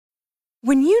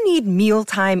When you need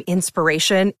mealtime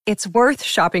inspiration, it's worth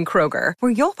shopping Kroger,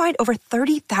 where you'll find over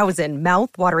 30,000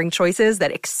 mouth-watering choices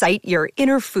that excite your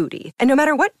inner foodie. And no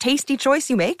matter what tasty choice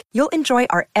you make, you'll enjoy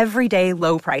our everyday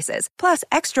low prices, plus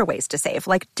extra ways to save,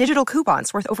 like digital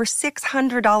coupons worth over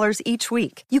 $600 each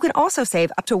week. You can also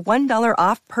save up to $1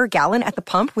 off per gallon at the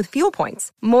pump with fuel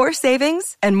points. More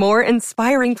savings and more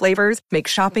inspiring flavors make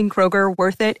shopping Kroger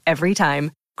worth it every time.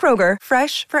 Kroger,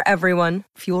 fresh for everyone.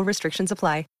 Fuel restrictions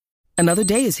apply. Another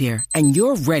day is here, and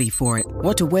you're ready for it.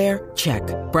 What to wear? Check.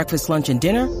 Breakfast, lunch, and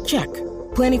dinner? Check.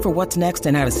 Planning for what's next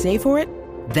and how to save for it?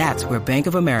 That's where Bank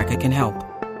of America can help.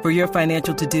 For your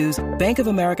financial to-dos, Bank of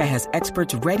America has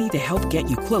experts ready to help get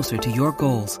you closer to your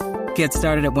goals. Get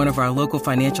started at one of our local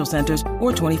financial centers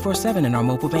or 24/7 in our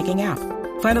mobile banking app.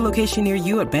 Find a location near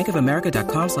you at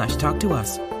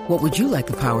bankofamerica.com/talktous. What would you like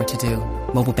the power to do?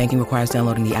 Mobile banking requires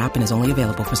downloading the app and is only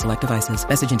available for select devices.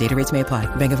 Message and data rates may apply.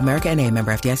 Bank of America N.A.,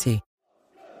 member FDIC.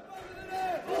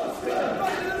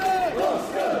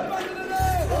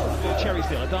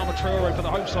 Cherrysdale, Adama Traore for the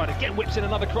home side, again whips in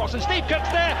another cross, and Steve Cook's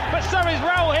there, but so is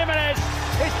Raul Jimenez.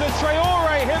 It's the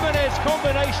Traore-Jimenez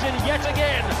combination yet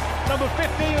again. Number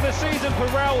 15 of the season for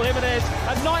Raul Jimenez,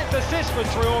 a 9th assist for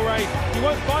Traore. You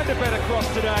won't find a better cross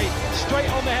today. Straight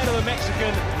on the head of the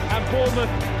Mexican, and Bournemouth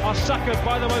are suckered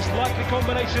by the most likely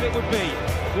combination it would be.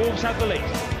 Wolves have the lead.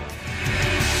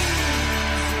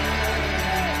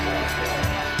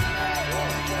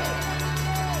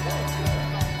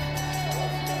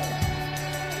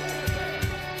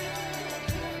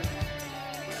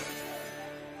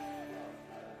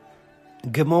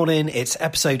 Good morning, it's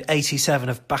episode 87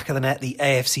 of Back of the Net, the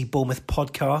AFC Bournemouth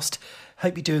podcast.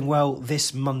 Hope you're doing well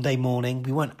this Monday morning.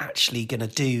 We weren't actually going to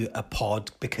do a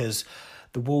pod because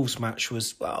the Wolves match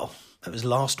was, well, it was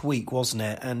last week, wasn't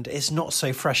it? And it's not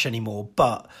so fresh anymore,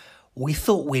 but we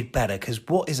thought we'd better, because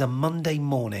what is a Monday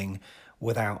morning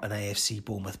without an AFC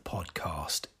Bournemouth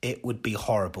podcast? It would be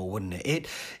horrible, wouldn't it? It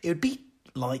would be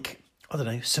like, I don't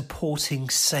know, supporting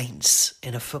Saints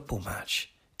in a football match.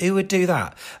 Who would do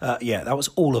that? Yeah, that was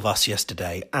all of us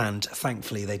yesterday, and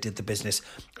thankfully they did the business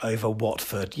over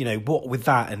Watford. You know, what with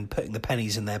that and putting the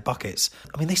pennies in their buckets.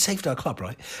 I mean, they saved our club,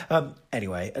 right?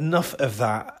 Anyway, enough of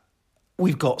that.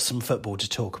 We've got some football to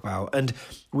talk about, and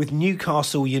with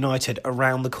Newcastle United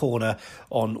around the corner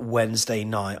on Wednesday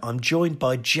night, I'm joined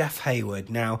by Jeff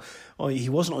Hayward. Now, he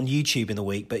wasn't on YouTube in the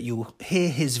week, but you'll hear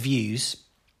his views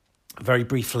very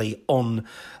briefly on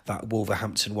that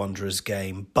Wolverhampton Wanderers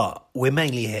game, but we're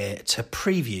mainly here to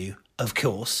preview, of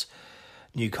course,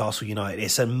 Newcastle United.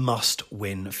 It's a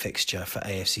must-win fixture for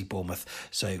AFC Bournemouth,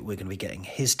 so we're going to be getting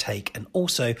his take, and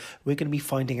also we're going to be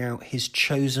finding out his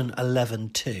chosen 11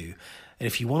 too. And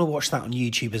if you want to watch that on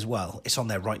YouTube as well, it's on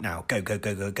there right now. Go.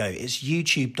 It's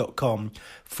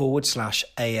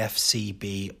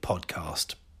youtube.com/AFCB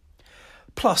podcast.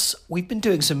 Plus, we've been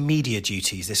doing some media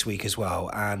duties this week as well,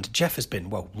 and Jeff has been,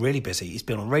 well, really busy. He's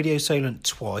been on Radio Solent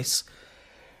twice.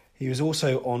 He was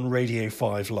also on Radio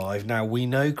 5 Live. Now, we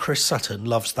know Chris Sutton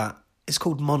loves that. It's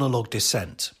called Monologue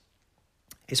Dissent.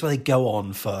 It's where they go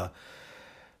on for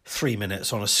 3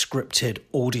 minutes on a scripted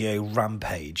audio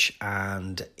rampage,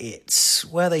 and it's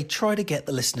where they try to get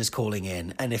the listeners calling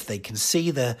in, and if they can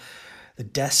see the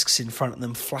desks in front of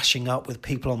them flashing up with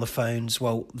people on the phones,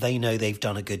 well, they know they've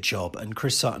done a good job. And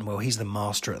Chris Sutton, well, he's the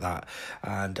master at that.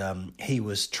 And he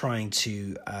was trying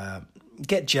to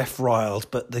get Jeff riled,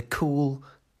 but the cool,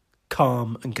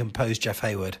 calm and composed Jeff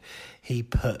Hayward, he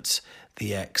put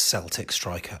the ex-Celtic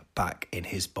striker back in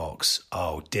his box.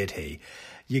 Oh, did he?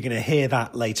 You're going to hear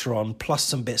that later on, plus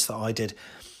some bits that I did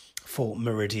for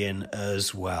Meridian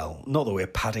as well. Not that we're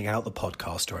padding out the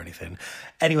podcast or anything.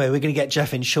 Anyway, we're going to get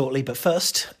Jeff in shortly, but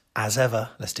first, as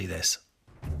ever, let's do this.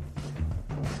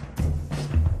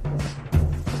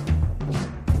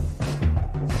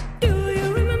 Do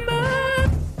you remember?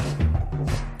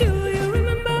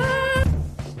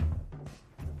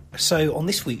 So on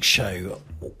this week's show,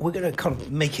 we're going to kind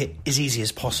of make it as easy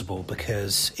as possible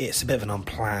because it's a bit of an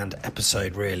unplanned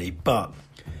episode really, but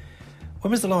when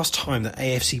was the last time that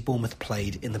AFC Bournemouth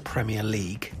played in the Premier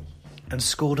League and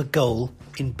scored a goal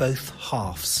in both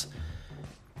halves?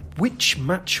 Which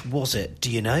match was it,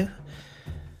 do you know?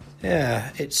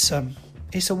 Yeah, it's a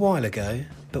while ago,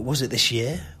 but was it this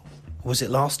year? Was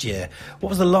it last year? What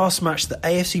was the last match that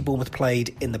AFC Bournemouth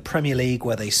played in the Premier League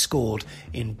where they scored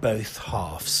in both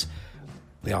halves?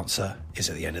 The answer is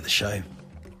at the end of the show.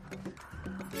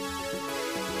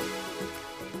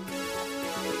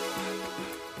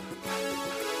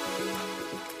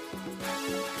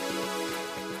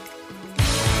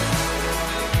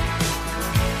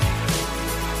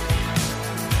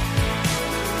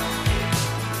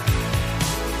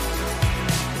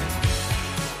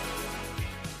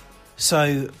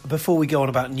 So, before we go on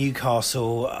about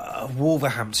Newcastle,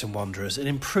 Wolverhampton Wanderers, an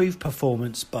improved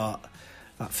performance, but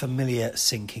that familiar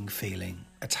sinking feeling.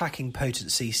 Attacking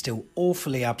potency still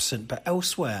awfully absent, but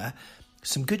elsewhere,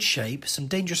 some good shape, some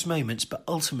dangerous moments, but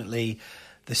ultimately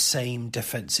the same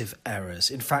defensive errors.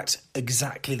 In fact,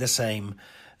 exactly the same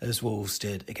as Wolves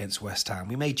did against West Ham.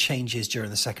 We made changes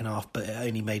during the second half, but it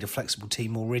only made a flexible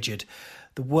team more rigid.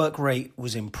 The work rate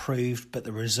was improved, but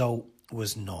the result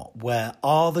was not. Where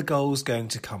are the goals going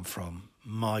to come from?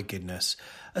 My goodness.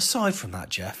 Aside from that,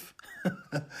 Jeff,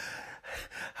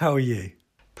 how are you?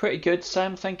 Pretty good,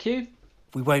 Sam, thank you.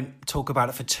 We won't talk about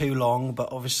it for too long, but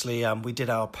obviously we did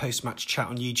our post-match chat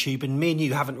on YouTube, and me and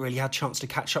you haven't really had a chance to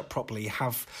catch up properly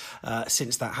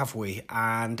since that, have we?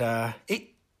 And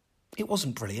it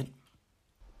wasn't brilliant.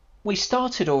 We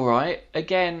started all right.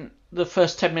 Again, the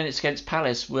first 10 minutes against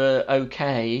Palace were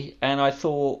okay, and I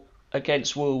thought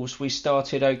against Wolves we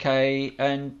started okay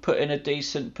and put in a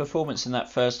decent performance in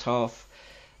that first half.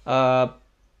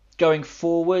 Going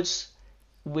forwards,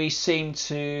 we seem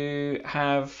to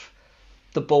have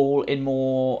the ball in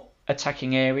more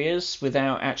attacking areas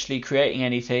without actually creating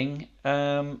anything.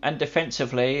 And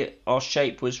defensively, our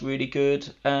shape was really good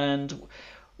and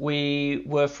we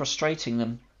were frustrating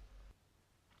them.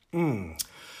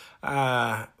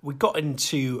 We got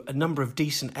into a number of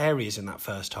decent areas in that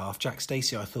first half. Jack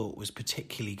Stacey, I thought, was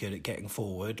particularly good at getting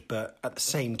forward, but at the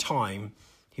same time,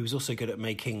 he was also good at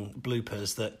making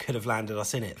bloopers that could have landed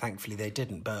us in it. Thankfully, they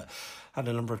didn't, but had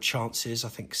a number of chances. I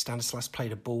think Stanislas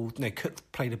played a ball. No,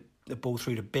 Cook played a ball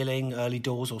through to Billing early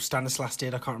doors, or Stanislas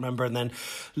did, I can't remember. And then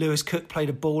Lewis Cook played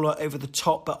a ball over the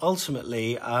top. But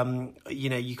ultimately,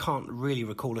 you can't really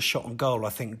recall a shot on goal. I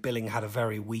think Billing had a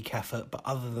very weak effort. But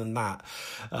other than that,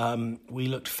 we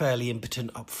looked fairly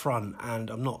impotent up front. And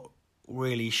I'm not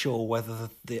really sure whether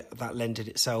that lended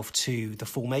itself to the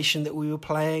formation that we were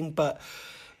playing. But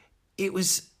it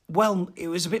was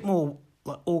a bit more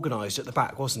organised at the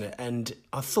back, wasn't it? And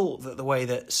I thought that the way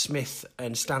that Smith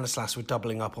and Stanislas were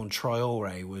doubling up on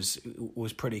Traore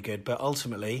was pretty good, but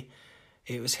ultimately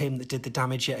it was him that did the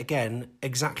damage yet again,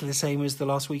 exactly the same as the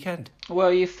last weekend.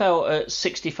 Well, you felt at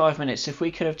 65 minutes, if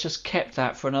we could have just kept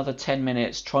that for another 10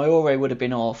 minutes, Traore would have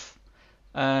been off,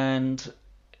 and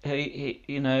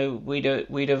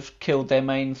we'd have killed their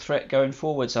main threat going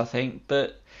forwards, I think.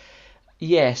 But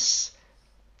yes,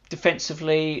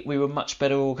 defensively, we were much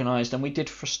better organised and we did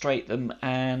frustrate them,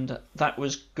 and that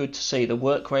was good to see. The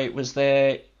work rate was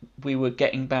there, we were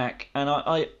getting back, and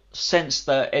I sensed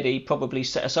that Eddie probably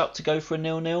set us up to go for a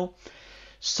 0-0.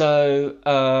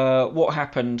 So what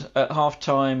happened at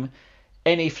half-time,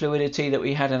 any fluidity that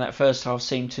we had in that first half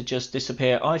seemed to just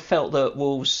disappear. I felt that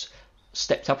Wolves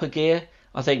stepped up a gear.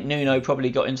 I think Nuno probably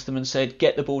got into them and said,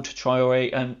 get the ball to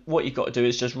Traore, and what you've got to do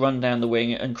is just run down the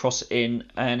wing and cross it in.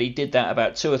 And he did that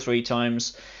about 2 or 3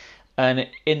 times. And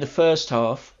in the first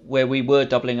half, where we were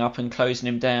doubling up and closing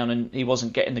him down and he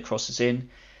wasn't getting the crosses in,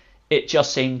 it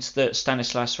just seemed that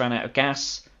Stanislas ran out of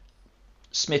gas.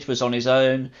 Smith was on his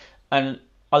own. And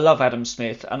I love Adam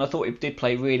Smith, and I thought he did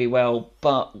play really well.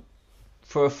 But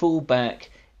for a fullback,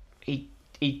 he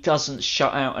doesn't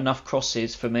shut out enough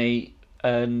crosses for me.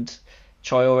 And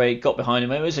Traore got behind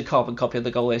him. It was a carbon copy of the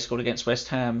goal they scored against West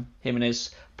Ham. Jimenez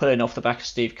pulling off the back of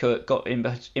Steve Cook, got in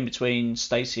between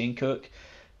Stacey and Cook.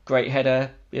 Great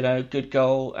header, good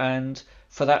goal. And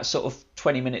for that sort of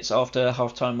 20 minutes after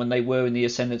half-time, when they were in the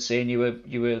ascendancy and you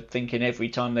were thinking every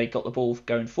time they got the ball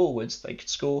going forwards they could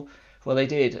score, well, they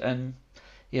did. And,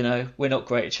 we're not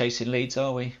great at chasing leads,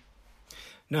 are we?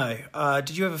 No.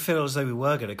 Did you ever feel as though we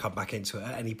were going to come back into it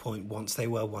at any point once they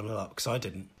were 1-0 up? Because I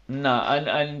didn't. No,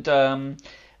 and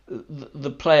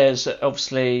the players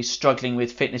obviously struggling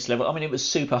with fitness level. I mean, it was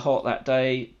super hot that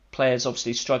day. Players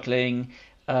obviously struggling.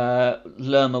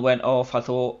 Lerma went off. I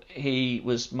thought he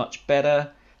was much better.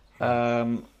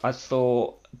 I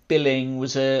thought Billing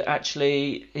was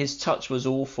actually his touch was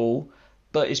awful,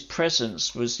 but his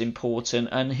presence was important,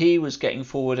 and he was getting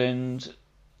forward and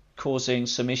causing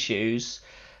some issues.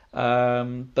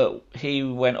 But he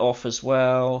went off as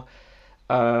well.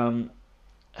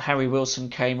 Harry Wilson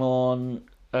came on,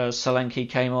 Solanke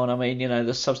came on. I mean,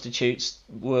 the substitutes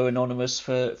were anonymous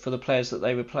for the players that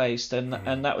they replaced, and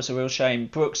that was a real shame.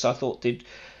 Brooks, I thought, did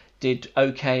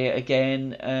okay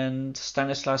again, and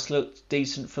Stanislas looked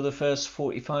decent for the first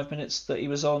 45 minutes that he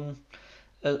was on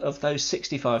of those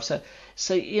 65. So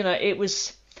it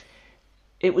was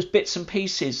bits and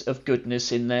pieces of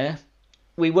goodness in there.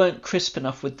 We weren't crisp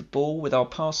enough with the ball, with our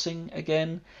passing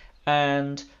again,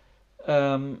 and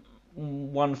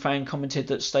one fan commented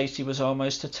that Stacey was our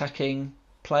most attacking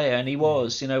player, and he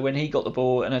was. When he got the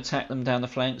ball and attacked them down the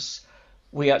flanks,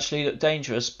 we actually looked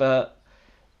dangerous. But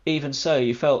even so,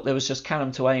 you felt there was just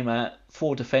Callum to aim at,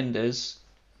 4 defenders.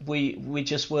 We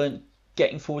just weren't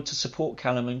getting forward to support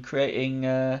Callum and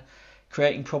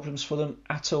creating problems for them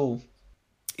at all.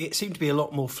 It seemed to be a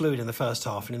lot more fluid in the first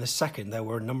half, and in the second there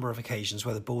were a number of occasions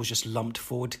where the ball was just lumped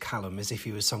forward to Callum as if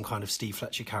he was some kind of Steve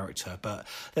Fletcher character, but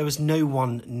there was no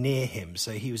one near him,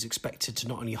 so he was expected to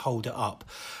not only hold it up,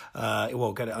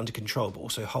 get it under control, but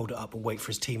also hold it up and wait for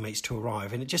his teammates to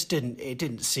arrive, and it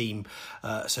didn't seem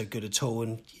so good at all.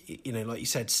 And like you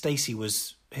said,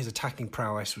 his attacking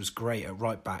prowess was great at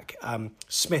right back.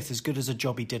 Smith, as good as a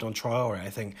job he did on Traore, I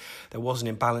think there was an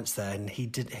imbalance there, and he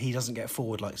doesn't get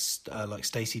forward like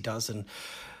Stacey does. And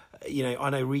I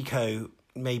know Rico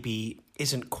maybe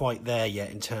isn't quite there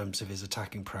yet in terms of his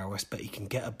attacking prowess, but he can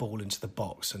get a ball into the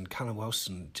box, and Callum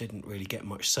Wilson didn't really get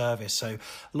much service. So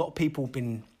a lot of people have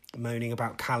been moaning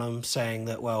about Callum, saying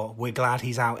that, well, we're glad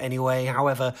he's out anyway.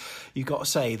 However, you've got to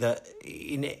say that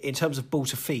in terms of ball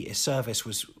to feet, his service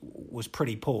was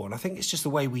pretty poor, and I think it's just the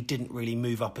way we didn't really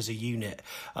move up as a unit.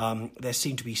 There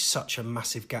seemed to be such a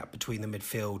massive gap between the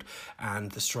midfield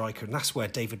and the striker, and that's where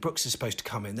David Brooks is supposed to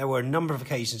come in. There were a number of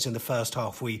occasions in the first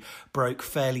half we broke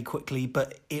fairly quickly,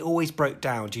 but it always broke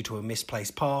down due to a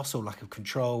misplaced pass or lack of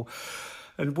control.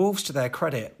 And Wolves, to their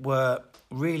credit, were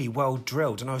really well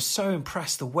drilled, and I was so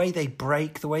impressed. The way they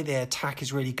break, the way they attack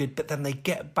is really good, but then they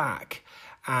get back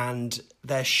and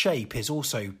their shape is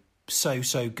also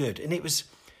so good. And it was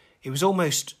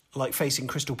almost like facing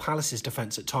Crystal Palace's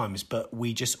defence at times, but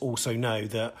we just also know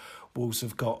that Wolves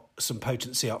have got some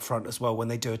potency up front as well when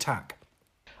they do attack.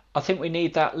 I think we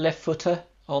need that left footer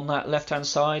on that left-hand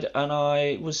side, and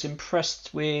I was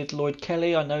impressed with Lloyd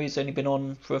Kelly. I know he's only been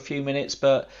on for a few minutes,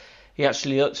 but he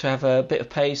actually looked to have a bit of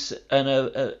pace and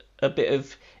a bit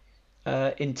of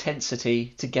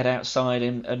intensity to get outside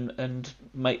and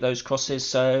make those crosses.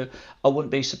 So I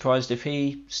wouldn't be surprised if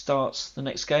he starts the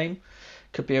next game.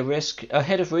 Could be a risk.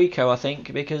 Ahead of Rico, I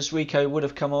think, because Rico would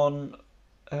have come on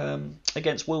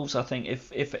against Wolves, I think,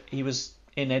 if he was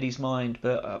in Eddie's mind.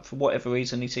 But for whatever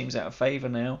reason, he seems out of favour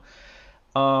now.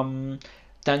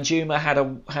 Danjuma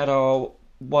had our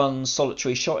one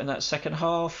solitary shot in that second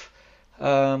half.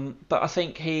 But I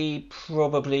think he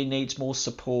probably needs more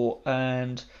support,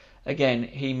 and again,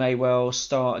 he may well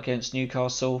start against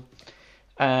Newcastle.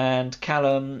 And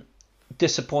Callum,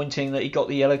 disappointing that he got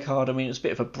the yellow card. I mean, it was a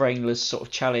bit of a brainless sort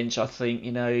of challenge, I think.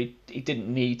 He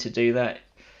didn't need to do that.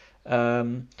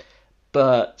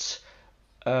 But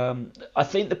I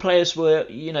think the players were,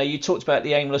 you talked about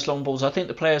the aimless long balls. I think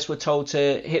the players were told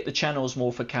to hit the channels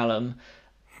more for Callum.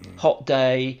 Hot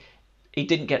day. He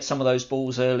didn't get some of those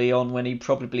balls early on when he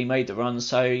probably made the run,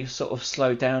 so he sort of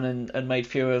slowed down and made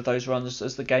fewer of those runs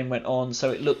as the game went on.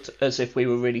 So it looked as if we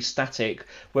were really static,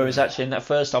 whereas actually in that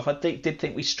first half, I did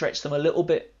think we stretched them a little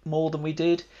bit more than we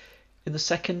did in the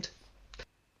second.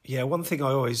 Yeah, one thing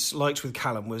I always liked with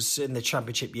Callum was in the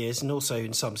Championship years and also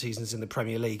in some seasons in the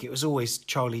Premier League, it was always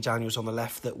Charlie Daniels on the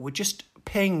left that would just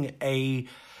ping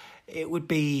it would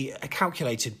be a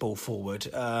calculated ball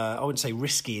forward. I wouldn't say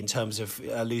risky in terms of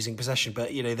losing possession,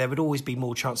 but there would always be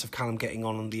more chance of Callum getting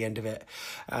on the end of it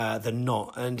than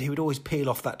not, and he would always peel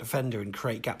off that defender and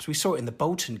create gaps. We saw it in the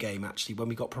Bolton game actually when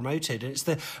we got promoted,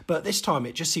 and but this time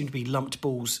it just seemed to be lumped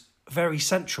balls very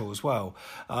central as well.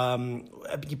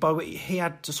 He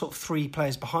had sort of 3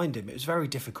 players behind him. It was very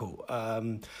difficult.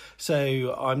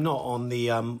 So I'm not on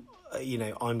the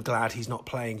I'm glad he's not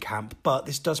playing camp, but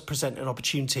this does present an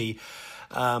opportunity,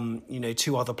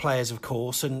 to other players, of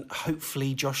course, and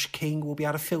hopefully Josh King will be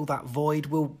able to fill that void.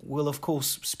 We'll of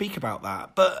course speak about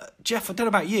that. But Jeff, I don't know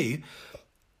about you.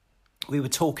 We were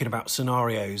talking about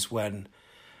scenarios when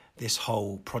this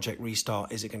whole Project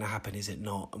Restart, is it going to happen, is it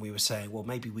not? And we were saying, well,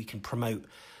 maybe we can promote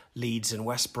Leeds and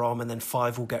West Brom and then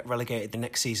 5 will get relegated the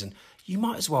next season. You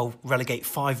might as well relegate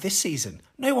 5 this season.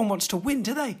 No one wants to win,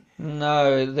 do they?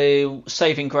 No, the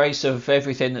saving grace of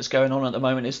everything that's going on at the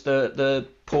moment is the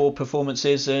poor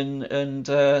performances and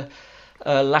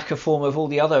lack of form of all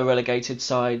the other relegated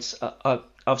sides.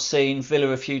 I've seen Villa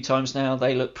a few times now.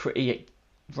 They look pretty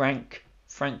rank,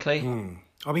 frankly.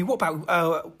 I mean, what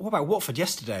about Watford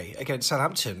yesterday against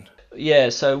Southampton? Yeah,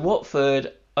 so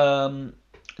Watford,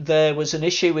 there was an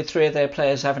issue with 3 of their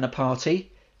players having a party.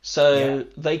 So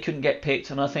they couldn't get picked,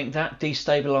 and I think that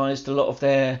destabilised a lot of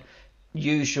their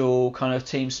usual kind of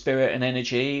team spirit and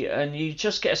energy, and you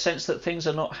just get a sense that things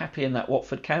are not happy in that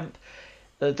Watford camp.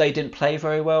 They didn't play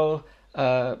very well.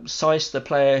 Seiss, the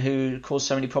player who caused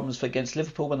so many problems against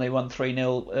Liverpool when they won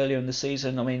 3-0 earlier in the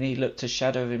season, I mean, he looked a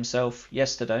shadow of himself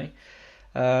yesterday.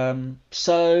 I mean,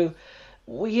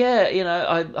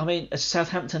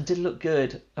 Southampton did look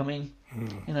good. I mean,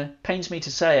 Pains me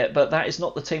to say it, but that is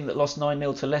not the team that lost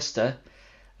 9-0 to Leicester.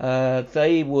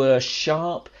 They were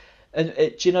sharp. And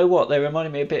do you know what? They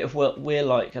reminded me a bit of what we're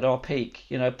like at our peak.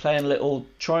 Playing little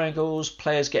triangles,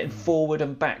 players getting forward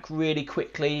and back really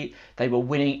quickly. They were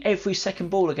winning every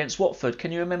second ball against Watford.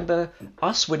 Can you remember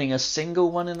us winning a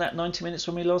single one in that 90 minutes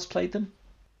when we last played them?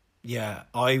 Yeah,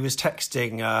 I was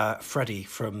texting Freddie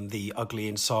from the Ugly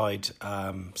Inside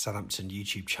Southampton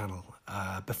YouTube channel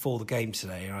before the game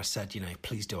today, and I said,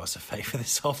 please do us a favour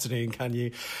this afternoon, can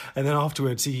you? And then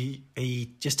afterwards, he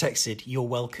just texted, "You're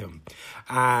welcome."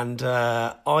 And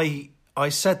I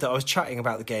said that I was chatting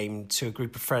about the game to a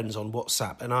group of friends on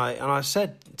WhatsApp, and I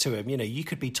said to him, you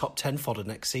could be top 10 fodder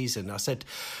next season. I said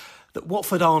that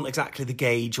Watford aren't exactly the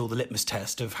gauge or the litmus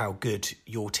test of how good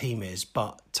your team is,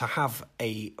 but to have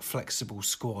a flexible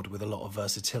squad with a lot of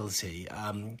versatility,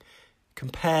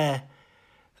 compare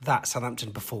that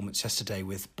Southampton performance yesterday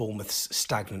with Bournemouth's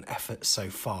stagnant effort so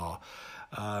far,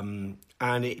 and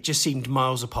it just seemed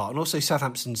miles apart. And also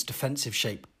Southampton's defensive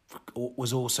shape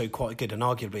was also quite good, and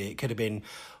arguably it could have been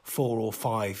 4 or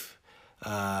 5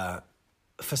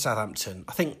 for Southampton.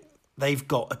 I think they've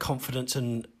got a confidence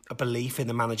and a belief in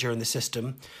the manager and the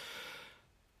system.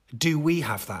 Do we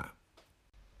have that?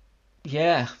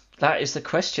 Yeah, that is the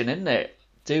question, isn't it?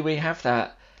 Do we have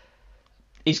that?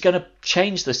 He's going to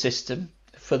change the system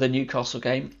for the Newcastle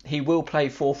game. He will play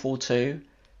 4-4-2.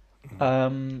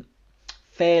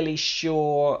 Fairly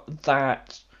sure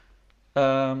that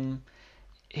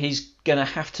he's going to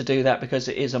have to do that because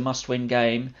it is a must-win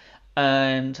game.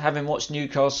 And having watched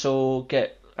Newcastle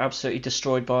get absolutely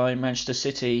destroyed by Manchester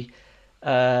City,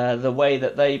 the way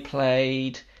that they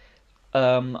played,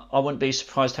 I wouldn't be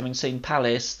surprised, having seen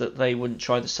Palace, that they wouldn't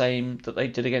try the same that they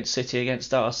did against City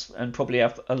against us, and probably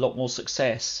have a lot more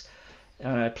success.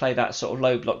 Play that sort of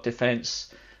low block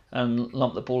defence and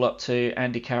lump the ball up to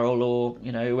Andy Carroll or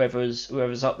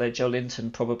whoever's up there, Joe Linton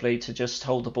probably, to just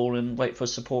hold the ball and wait for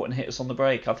support and hit us on the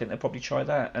break. I think they'll probably try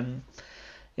that, and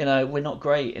we're not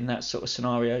great in that sort of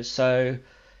scenario, so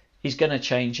he's going to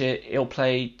change it. He'll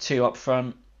play 2 up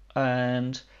front,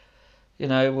 and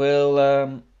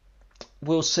we'll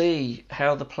see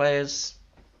how the players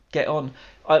get on.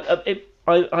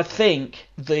 I think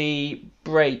the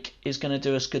break is going to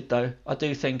do us good, though. I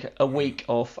do think a week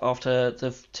off after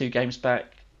the 2 games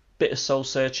back, bit of soul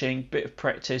searching, bit of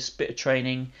practice, bit of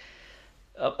training.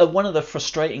 One of the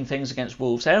frustrating things against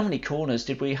Wolves, how many corners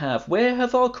did we have? Where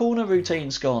have our corner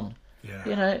routines gone?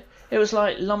 Yeah. It was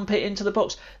like lump it into the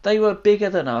box. They were bigger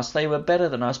than us. They were better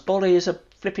than us. Bolly is a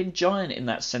flipping giant in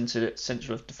that centre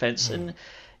of defence. And,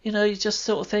 you just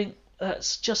sort of think,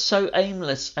 that's just so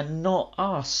aimless and not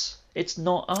us. It's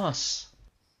not us.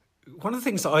 One of the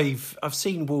things that I've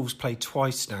seen Wolves play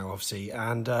twice now, obviously,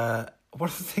 and one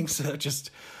of the things that just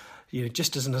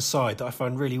as an aside that I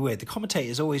find really weird, the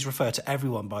commentators always refer to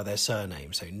everyone by their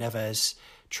surname. So Neves,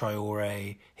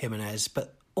 Traore, Jimenez,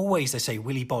 but always they say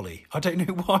Willy Bolly. I don't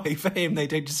know why for him they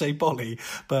don't just say Bolly,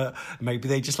 but maybe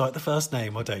they just like the first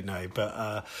name. I don't know.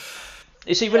 But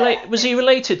was he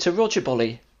related to Roger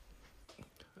Bolly?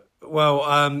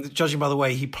 Well, judging by the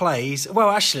way he plays, well,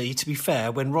 actually, to be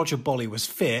fair, when Roger Bolly was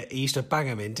fit, he used to bang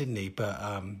him in, didn't he?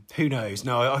 But who knows?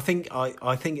 No, I think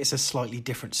it's a slightly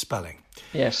different spelling.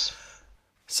 Yes.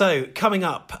 So, coming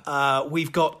up,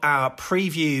 we've got our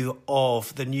preview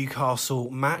of the Newcastle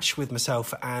match with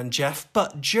myself and Jeff.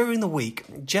 But during the week,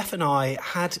 Jeff and I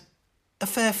had a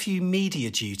fair few media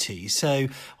duties. So,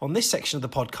 on this section of the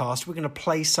podcast, we're going to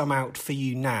play some out for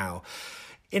you now.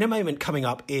 In a moment, coming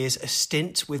up is a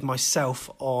stint with myself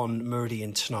on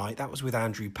Meridian Tonight. That was with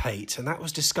Andrew Pate, and that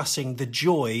was discussing the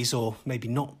joys, or maybe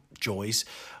not joys,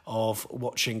 of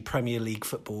watching Premier League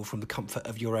football from the comfort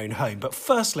of your own home. But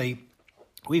firstly,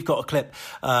 we've got a clip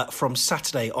from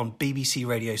Saturday on BBC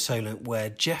Radio Solent where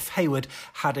Jeff Hayward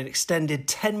had an extended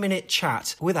 10-minute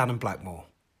chat with Adam Blackmore.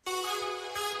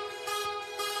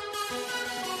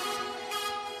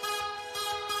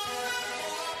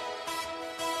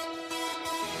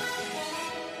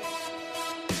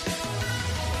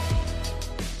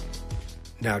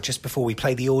 Now, just before we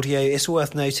play the audio, it's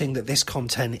worth noting that this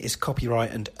content is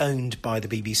copyright and owned by the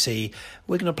BBC.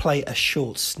 We're going to play a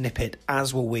short snippet,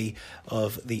 as will we,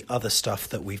 of the other stuff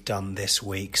that we've done this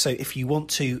week. So if you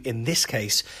want to, in this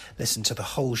case, listen to the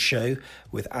whole show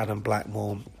with Adam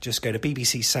Blackmore, just go to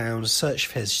BBC Sounds, search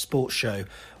for his sports show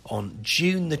on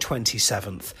June the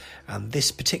 27th. And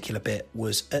this particular bit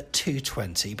was at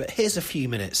 2:20. But here's a few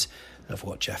minutes of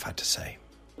what Jeff had to say.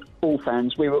 All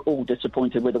fans, we were all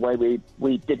disappointed with the way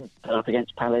we didn't put up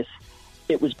against Palace.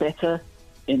 It was better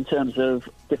in terms of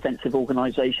defensive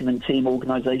organisation and team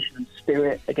organisation and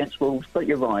spirit against Wolves, but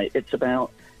you're right, it's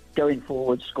about going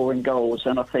forward, scoring goals.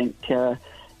 And I think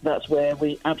that's where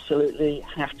we absolutely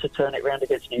have to turn it around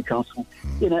against Newcastle.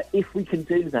 You know, if we can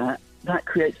do that, that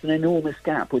creates an enormous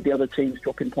gap with the other teams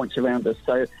dropping points around us.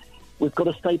 So we've got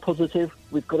to stay positive.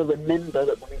 We've got to remember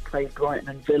that when we played Brighton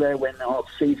and Villa, when our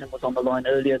season was on the line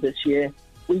earlier this year,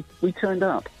 we turned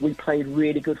up. We played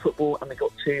really good football and we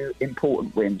got 2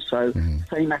 important wins. So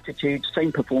same attitude,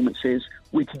 same performances,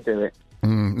 we can do it.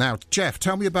 Now, Jeff,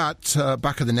 tell me about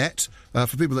Back of the Net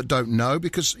for people that don't know,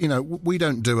 because, you know, we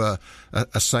don't do a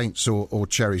Saints or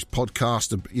Cherries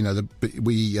podcast. You know,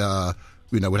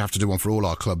 we'd have to do one for all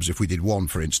our clubs if we did one,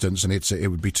 for instance, and it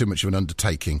would be too much of an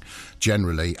undertaking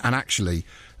generally. And actually,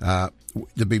 the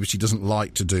BBC doesn't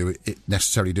like to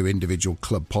necessarily do individual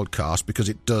club podcasts because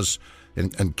it does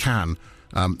and can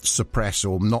suppress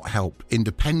or not help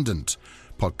independent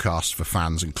podcasts for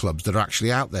fans and clubs that are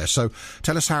actually out there. So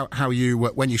tell us how you,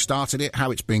 when you started it, how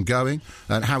it's been going,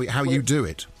 and how you do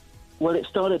it. Well, it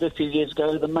started a few years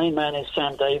ago. The main man is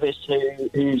Sam Davis,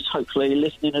 who's hopefully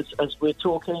listening as we're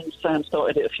talking. Sam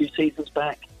started it a few seasons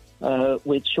back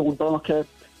with Sean Barker,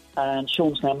 and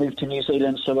Sean's now moved to New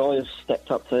Zealand, so I've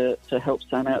stepped up to help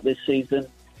Sam out this season.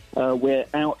 We're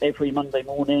out every Monday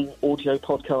morning, audio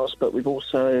podcast, but we've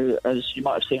also, as you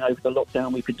might have seen over the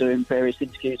lockdown, we've been doing various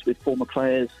interviews with former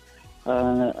players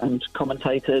and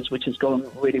commentators, which has gone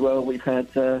really well. We've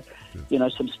had,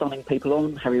 some stunning people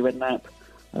on, Harry Redknapp,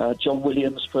 John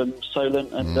Williams from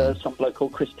Solent, and some bloke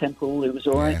called Chris Temple, who was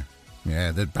all right.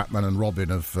 Yeah, the Batman and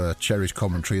Robin of Cherry's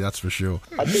commentary, that's for sure.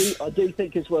 I do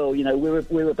think as well, you know,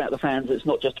 we're about the fans. It's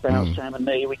not just about Sam and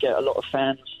me. We get a lot of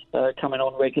fans coming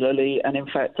on regularly, and in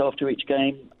fact, after each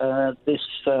game,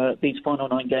 these final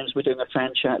 9 games, we're doing a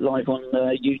fan chat live on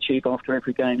YouTube after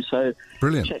every game. So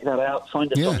brilliant. Check that out.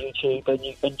 Find us on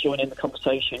YouTube and join in the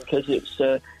conversation, because it's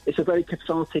a very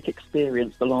cathartic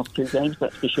experience, the last 2 games,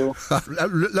 that's for sure.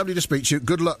 Lovely to speak to you.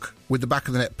 Good luck with the Back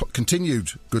of the Net.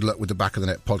 Continued good luck with the Back of the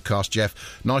Net podcast, Jeff.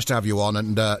 Nice to have you on,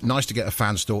 and nice to get a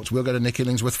fan's thoughts. We'll go to Nick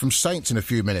Illingsworth from Saints in a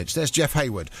few minutes. There's Jeff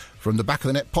Hayward from the Back of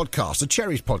the Net podcast, the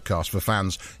Cherries podcast for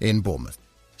fans in Bournemouth.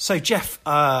 So, Jeff,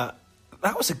 that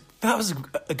was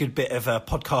a good bit of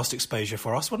podcast exposure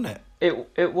for us, wasn't it?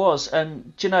 It was,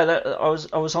 and do you know that I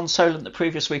was on Solent the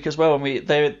previous week as well,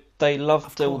 and they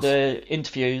loved all the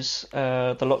interviews,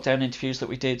 the lockdown interviews that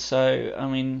we did. So I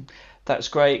mean, that's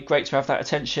great to have that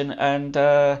attention. And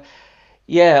I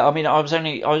mean, I was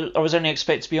only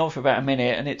expected to be on for about a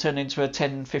minute, and it turned into a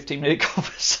 10-15 minute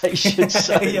conversation.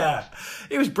 So. Yeah,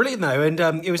 it was brilliant though,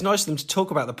 and it was nice of them to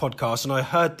talk about the podcast. And I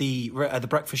heard the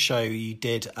breakfast show you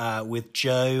did with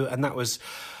Joe, and that was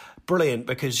brilliant,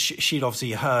 because she'd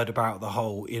obviously heard about the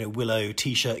whole, you know, Willow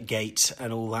T-shirt gate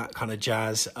and all that kind of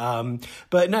jazz.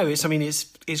 But no,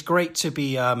 it's great to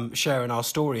be sharing our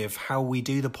story of how we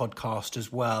do the podcast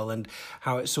as well, and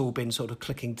how it's all been sort of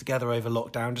clicking together over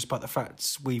lockdown, despite the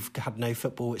fact we've had no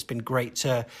football. It's been great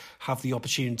to have the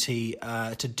opportunity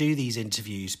to do these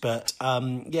interviews. But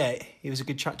it was a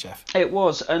good chat, Jeff. It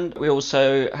was, and we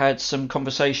also had some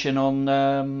conversation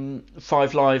on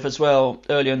 5 Live as well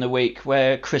earlier in the week,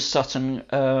 where Chris Sutton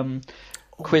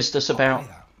quizzed us about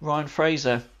Ryan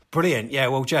Fraser. Brilliant. Yeah,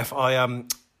 well, Jeff, I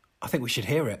think we should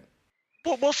hear it.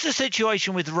 What's the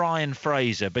situation with Ryan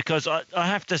Fraser? Because I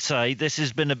have to say, this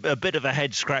has been a bit of a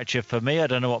head-scratcher for me. I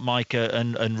don't know what Micah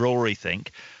and Rory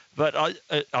think, but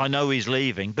I know he's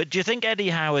leaving. But do you think Eddie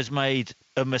Howe has made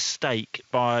a mistake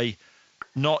by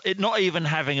not even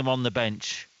having him on the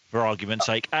bench, for argument's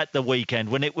sake, at the weekend,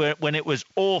 when it was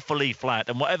awfully flat?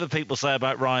 And whatever people say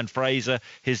about Ryan Fraser,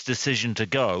 his decision to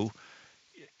go,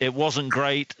 it wasn't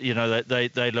great. You know,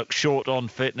 they look short on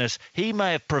fitness. He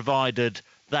may have provided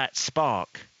that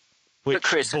spark, which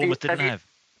Bournemouth didn't have.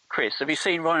 Chris, have you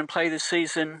seen Ryan play this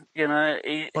season? You know,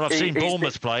 I've seen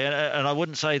Bournemouth play, and I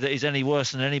wouldn't say that he's any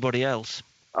worse than anybody else.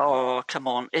 Oh, come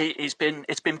on. It's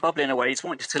been bubbling away. He's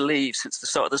wanted to leave since the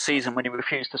start of the season, when he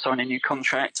refused to sign a new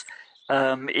contract.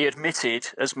 He admitted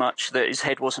as much, that his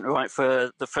head wasn't right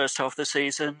for the first half of the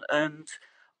season, and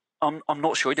I'm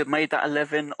not sure he'd have made that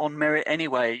 11 on merit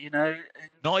anyway. You know,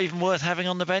 not even worth having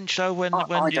on the bench though.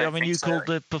 You called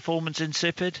the performance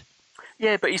insipid.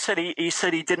 Yeah, but he said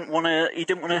he didn't want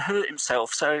to hurt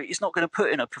himself, so he's not going to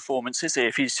put in a performance, is he?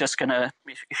 If he's just going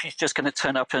to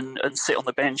turn up and sit on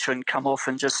the bench and come off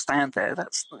and just stand there,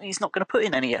 he's not going to put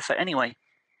in any effort anyway.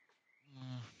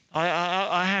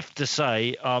 I have to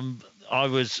say, I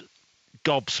was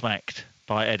gobsmacked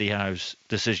by Eddie Howe's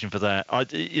decision for that.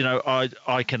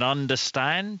 I can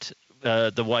understand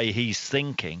the way he's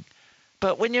thinking,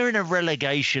 but when you're in a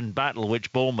relegation battle,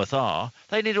 which Bournemouth are,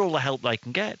 they need all the help they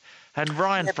can get. And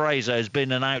Ryan Fraser has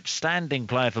been an outstanding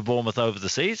player for Bournemouth over the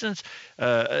seasons.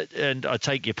 And I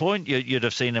take your point. You'd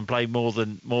have seen him play more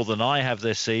than I have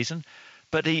this season.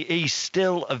 But he's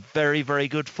still a very, very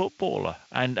good footballer.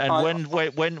 And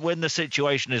when the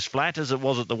situation is flat, as it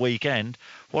was at the weekend,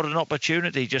 what an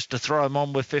opportunity just to throw him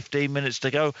on with 15 minutes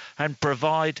to go and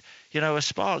provide, a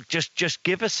spark. Just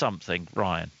give us something,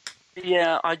 Ryan.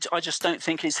 Yeah, I just don't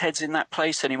think his head's in that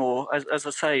place anymore. As I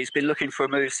say, he's been looking for a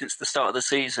move since the start of the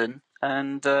season,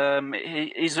 and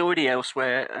he's already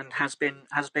elsewhere and has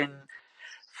been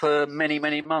for many,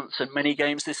 many months and many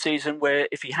games this season where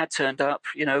if he had turned up,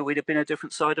 we'd have been a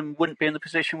different side and wouldn't be in the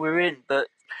position we're in. But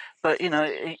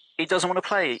he doesn't want to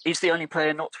play. He's the only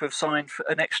player not to have signed for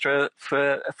an extra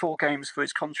for 4 games for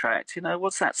his contract.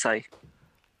 What's that say?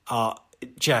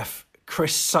 Jeff,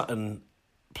 Chris Sutton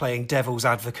playing devil's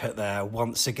advocate there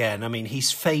once again. I mean,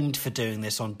 he's famed for doing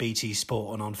this on BT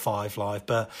Sport and on 5 Live,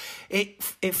 but it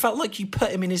felt like you put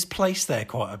him in his place there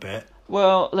quite a bit.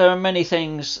 Well, there are many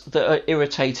things that are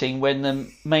irritating when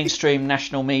the mainstream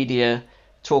national media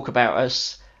talk about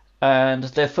us, and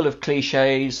they're full of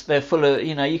cliches. They're full of,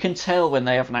 you can tell when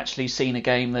they haven't actually seen a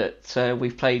game that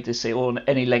we've played this year or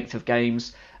any length of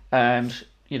games. And,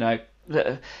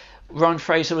 Ryan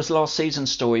Fraser was last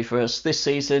season's story for us. This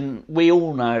season, we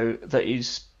all know that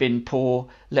he's been poor,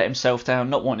 let himself down,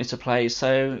 not wanting to play.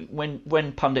 So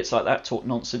when pundits like that talk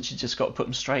nonsense, you just got to put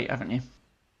them straight, haven't you?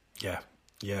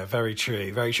 Yeah, very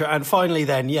true, very true. And finally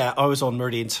then, I was on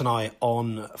Meridian Tonight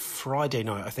on Friday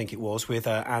night, I think it was, with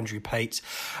Andrew Pate.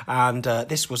 And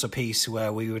this was a piece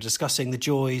where we were discussing the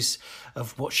joys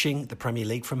of watching the Premier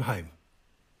League from home.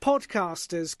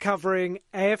 Podcasters covering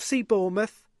AFC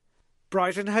Bournemouth,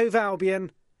 Brighton Hove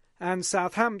Albion and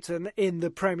Southampton in the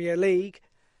Premier League,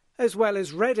 as well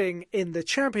as Reading in the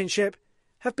Championship,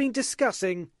 have been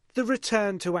discussing the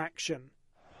return to action.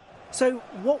 So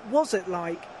what was it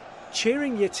like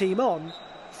cheering your team on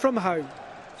from home?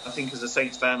 I think as a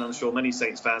Saints fan, I'm sure many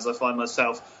Saints fans, I find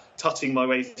myself tutting my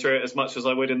way through it as much as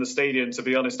I would in the stadium, to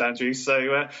be honest, Andrew.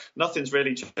 So nothing's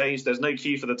really changed. There's no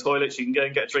queue for the toilets. You can go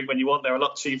and get a drink when you want. They're a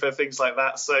lot cheaper, things like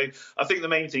that. So I think the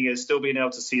main thing is still being able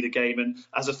to see the game. And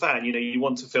as a fan, you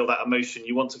want to feel that emotion.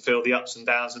 You want to feel the ups and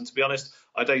downs. And to be honest,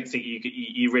 I don't think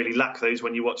you really lack those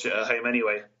when you watch it at home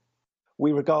anyway.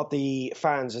 We regard the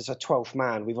fans as a 12th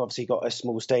man. We've obviously got a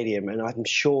small stadium, and I'm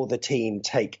sure the team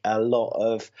take a lot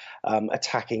of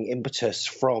attacking impetus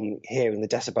from hearing the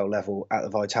decibel level at the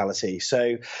Vitality.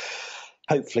 So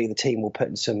hopefully the team will put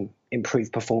in some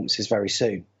improved performances very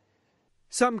soon.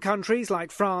 Some countries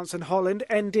like France and Holland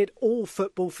ended all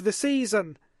football for the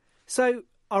season. So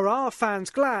are our fans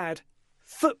glad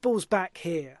football's back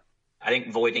here? I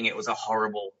think voiding it was a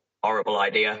horrible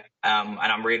idea, and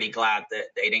I'm really glad that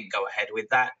they didn't go ahead with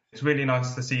that. It's really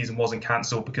nice the season wasn't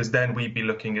cancelled, because then we'd be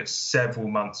looking at several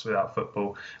months without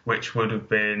football, which would have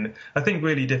been, I think,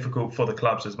 really difficult for the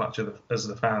clubs as much as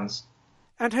the fans.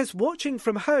 And has watching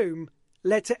from home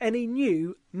led to any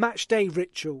new matchday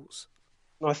rituals?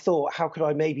 I thought, how could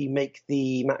I maybe make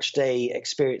the match day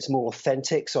experience more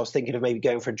authentic? So I was thinking of maybe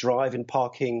going for a drive and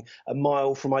parking a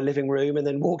mile from my living room and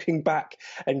then walking back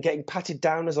and getting patted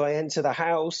down as I enter the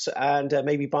house, and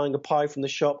maybe buying a pie from the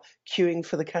shop, queuing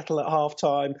for the kettle at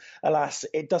half-time. Alas,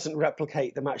 it doesn't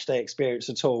replicate the match day experience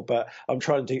at all, but I'm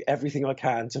trying to do everything I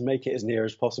can to make it as near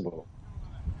as possible.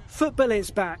 Football is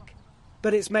back,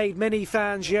 but it's made many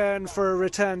fans yearn for a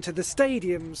return to the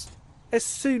stadiums as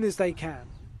soon as they can.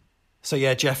 So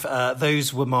yeah, Jeff,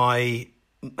 those were my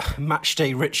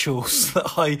matchday rituals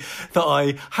that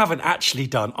I haven't actually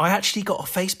done. I actually got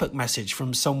a Facebook message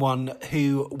from someone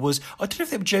who was, I don't know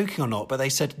if they were joking or not, but they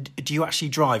said, do you actually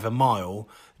drive a mile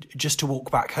just to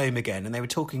walk back home again? And they were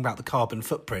talking about the carbon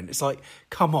footprint. It's like,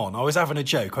 come on, I was having a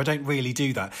joke. I don't really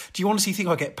do that. Do you honestly think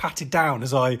I get patted down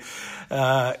as I,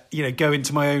 go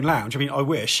into my own lounge? I mean, I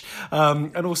wish.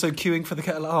 And also queuing for the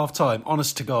kettle at half time.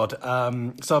 Honest to God,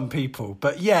 some people.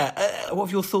 But yeah, what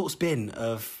have your thoughts been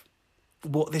of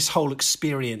what this whole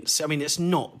experience? I mean, it's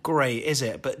not great, is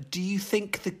it? But do you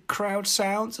think the crowd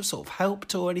sounds have sort of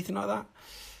helped or anything like that?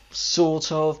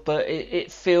 Sort of, but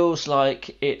it feels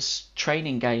like it's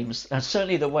training games. And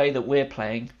certainly the way that we're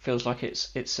playing feels like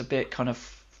it's a bit kind of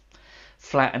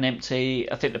flat and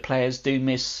empty. I think the players do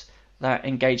miss that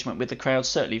engagement with the crowd,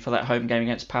 certainly for that home game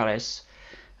against Palace.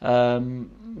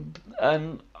 And,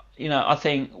 I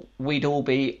think we'd all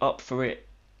be up for it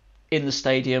in the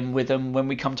stadium with them when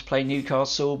we come to play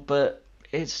Newcastle, but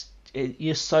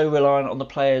you're so reliant on the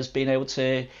players being able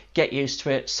to get used to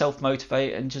it,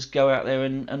 self-motivate, and just go out there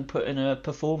and put in a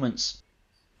performance.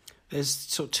 There's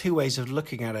sort of two ways of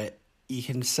looking at it. You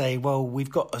can say, well, we've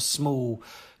got a small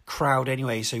crowd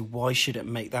anyway, so why should it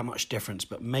make that much difference?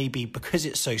 But maybe because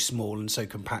it's so small and so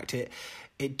compact, it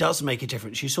does make a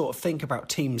difference. You sort of think about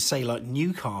teams, say, like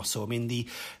Newcastle. I mean, the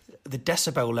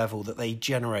decibel level that they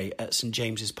generate at St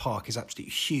James's Park is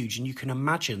absolutely huge. And you can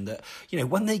imagine that,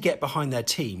 when they get behind their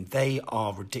team, they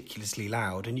are ridiculously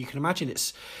loud. And you can imagine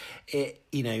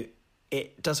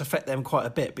it does affect them quite a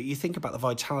bit. But you think about the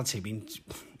vitality. I mean,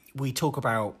 we talk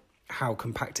about how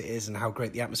compact it is and how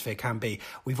great the atmosphere can be.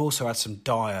 We've also had some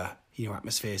dire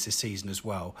atmospheres this season as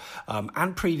well,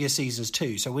 and previous seasons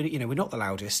too. So we're not the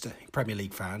loudest Premier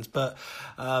League fans, but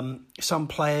some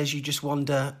players you just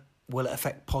wonder, will it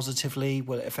affect positively?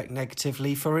 Will it affect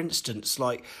negatively? For instance,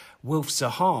 like Wilf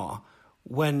Zaha,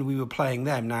 when we were playing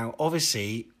them. Now,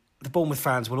 obviously, the Bournemouth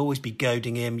fans will always be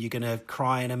goading him. You're going to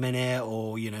cry in a minute,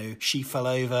 or she fell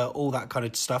over, all that kind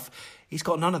of stuff. He's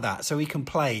got none of that, so he can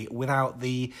play without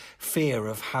the fear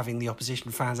of having the opposition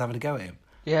fans having a go at him.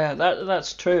 Yeah,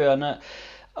 that's true, and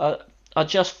I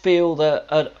just feel that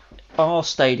at our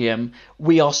stadium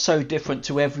we are so different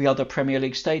to every other Premier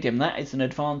League stadium. That is an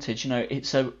advantage.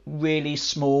 It's a really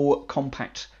small,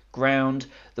 compact ground.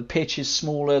 The pitch is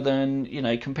smaller than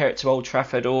compare it to Old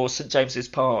Trafford or St James's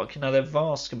Park. They're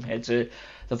vast compared to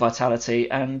the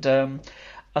vitality, and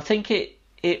I think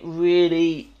it's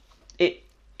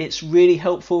really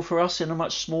helpful for us in a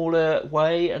much smaller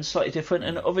way and slightly different.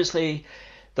 And obviously,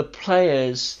 the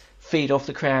players feed off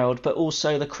the crowd, but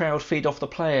also the crowd feed off the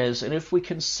players. And if we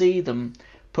can see them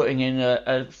putting in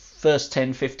a first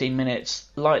 10, 15 minutes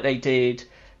like they did,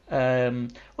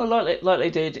 like they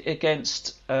did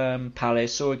against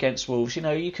Palace or against Wolves,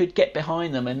 you could get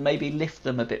behind them and maybe lift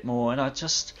them a bit more. And I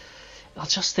just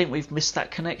think we've missed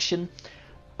that connection.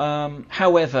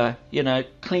 However,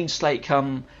 clean slate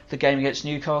come the game against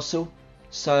Newcastle,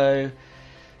 so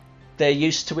they're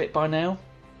used to it by now.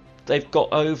 They've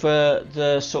got over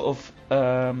the sort of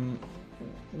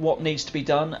what needs to be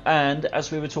done, and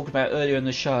as we were talking about earlier in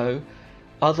the show,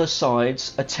 other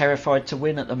sides are terrified to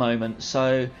win at the moment.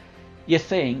 So you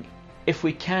think if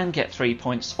we can get 3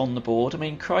 points on the board, I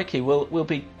mean, crikey, we'll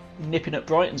be nipping at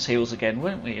Brighton's heels again,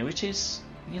 won't we? Which is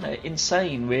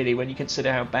insane, really, when you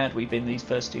consider how bad we've been these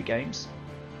first two games.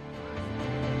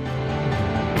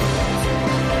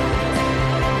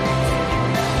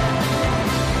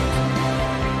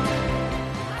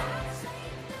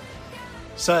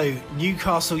 So,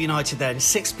 Newcastle United then,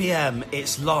 6 p.m,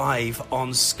 it's live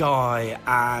on Sky,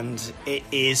 and it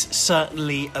is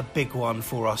certainly a big one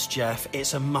for us, Jeff.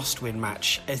 It's a must-win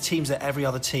match. It seems that every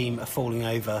other team are falling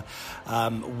over.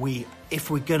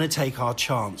 If we're going to take our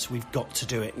chance, we've got to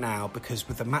do it now, because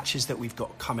with the matches that we've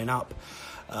got coming up,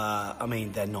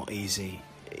 they're not easy.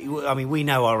 We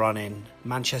know our run-in.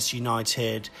 Manchester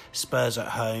United, Spurs at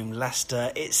home,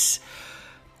 Leicester.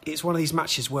 It's one of these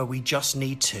matches where we just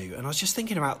need to. And I was just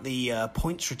thinking about the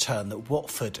points return that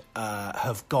Watford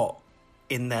have got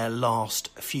in their last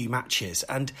few matches.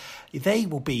 And they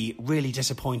will be really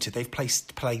disappointed. They've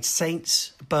played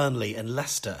Saints, Burnley and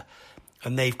Leicester,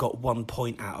 and they've got 1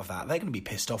 point out of that. They're going to be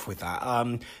pissed off with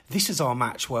that. This is our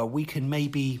match where we can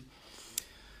maybe...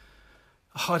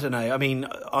 I don't know.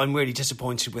 I'm really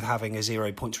disappointed with having a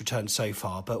 0 points return so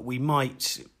far, but we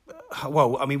might...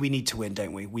 we need to win,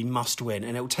 don't we? We must win,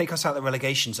 and it will take us out of the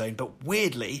relegation zone. But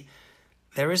weirdly,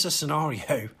 there is a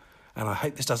scenario, and I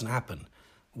hope this doesn't happen,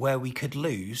 where we could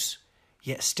lose,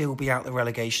 yet still be out the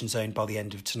relegation zone by the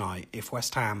end of tonight if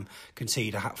West Ham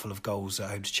concede a hatful of goals at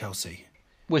home to Chelsea.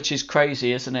 Which is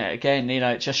crazy, isn't it? Again,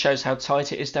 it just shows how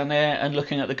tight it is down there. And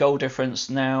looking at the goal difference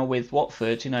now with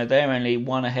Watford, they're only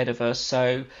one ahead of us.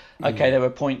 So, okay, they're a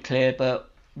point clear, but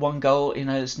one goal,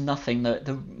 it's nothing.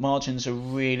 The margins are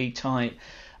really tight,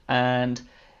 and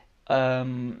I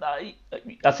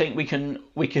think we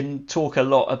can talk a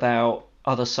lot about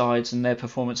other sides and their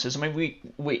performances.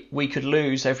 We could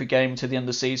lose every game to the end of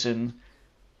the season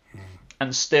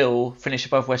and still finish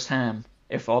above West Ham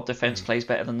if our defence plays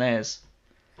better than theirs.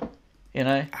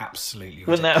 Absolutely.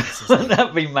 Wouldn't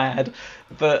that be mad?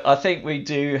 But I think we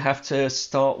do have to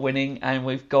start winning, and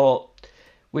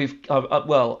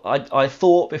I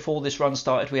thought before this run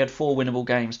started we had 4 winnable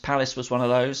games. Palace was one of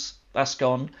those. That's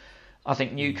gone. I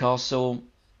think Newcastle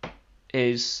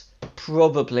is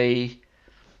probably,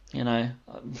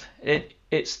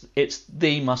 it's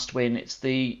the must win. It's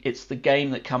the game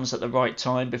that comes at the right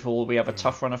time before we have a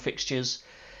tough run of fixtures.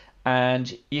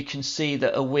 And you can see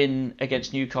that a win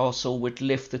against Newcastle would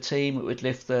lift the team. It would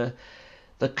lift the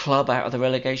club out of the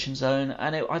relegation zone,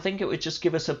 and I think it would just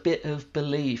give us a bit of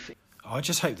belief. I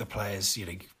just hope the players,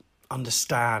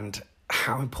 understand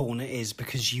how important it is,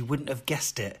 because you wouldn't have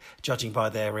guessed it, judging by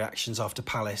their reactions after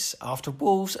Palace. After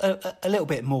Wolves, a little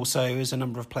bit more so, as a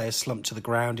number of players slumped to the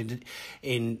ground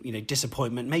in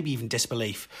disappointment, maybe even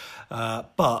disbelief.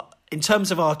 But in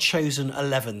terms of our chosen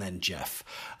 11 then, Jeff,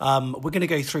 we're going to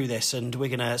go through this and we're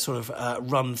going to sort of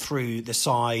run through the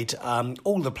side,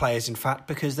 all the players, in fact,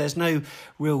 because there's no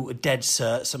real dead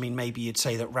certs. I mean, maybe you'd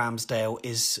say that Ramsdale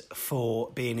is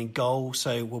for being in goal,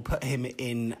 so we'll put him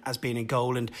in as being in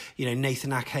goal, and,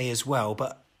 Nathan Ake as well.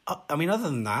 But, I mean, other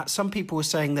than that, some people were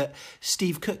saying that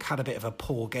Steve Cook had a bit of a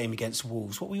poor game against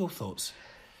Wolves. What were your thoughts?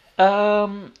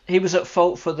 He was at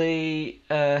fault for the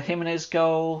Jimenez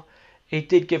goal. He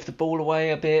did give the ball away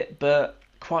a bit, but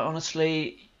quite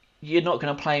honestly, you're not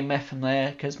going to play Mepham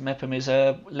there, because Mepham is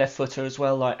a left footer as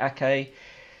well, like Ake.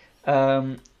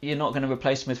 You're not going to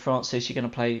replace him with Francis. You're going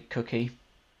to play Cookie.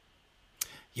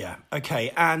 Yeah,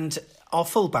 okay. And our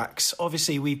fullbacks,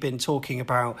 obviously, we've been talking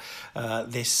about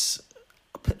this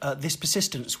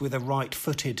persistence with a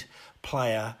right-footed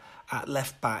player at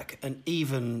left back, and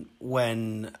even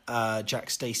when Jack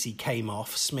Stacey came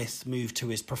off, Smith moved to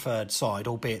his preferred side,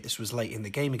 albeit this was late in the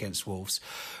game against Wolves.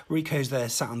 Rico's there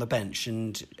sat on the bench,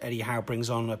 and Eddie Howe brings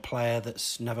on a player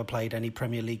that's never played any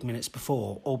Premier League minutes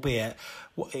before, albeit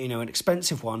an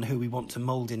expensive one who we want to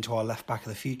mould into our left back of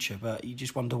the future. But you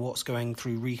just wonder what's going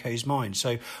through Rico's mind.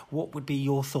 So what would be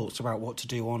your thoughts about what to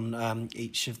do on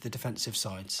each of the defensive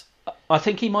sides? I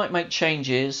think he might make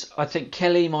changes. I think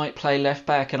Kelly might play left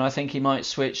back, and I think he might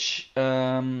switch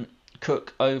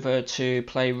Cook over to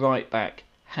play right back.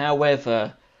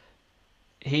 However,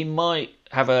 he might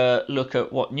have a look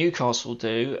at what Newcastle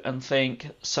do and think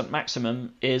St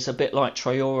Maximin is a bit like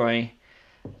Traore.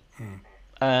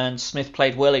 And Smith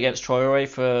played well against Traore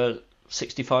for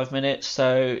 65 minutes,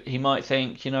 so he might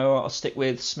think, I'll stick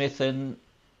with Smith and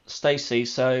Stacey.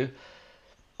 So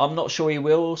I'm not sure he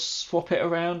will swap it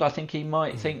around. I think he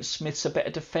might think Smith's a better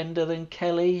defender than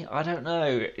Kelly. I don't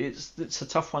know. It's a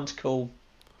tough one to call.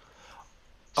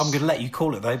 I'm going to let you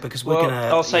call it though, because we're going to.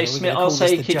 I'll say Smith. I'll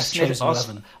say he keeps Smith.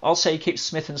 I'll say he keeps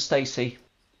Smith and Stacey.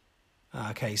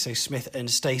 Okay, so Smith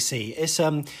and Stacey.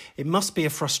 It must be a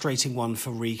frustrating one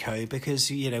for Rico, because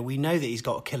we know that he's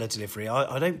got a killer delivery.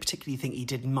 I don't particularly think he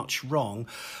did much wrong,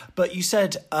 but you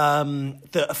said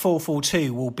that a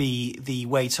 4-4-2 will be the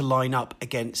way to line up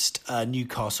against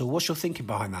Newcastle. What's your thinking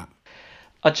behind that?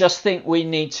 I just think we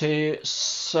need to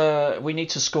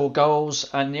score goals,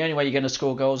 and the only way you're going to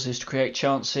score goals is to create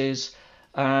chances.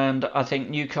 And I think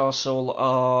Newcastle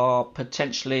are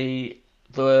potentially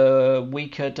the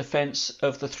weaker defence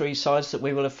of the three sides that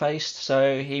we will have faced,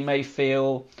 so he may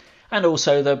feel, and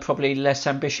also the probably less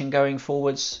ambition going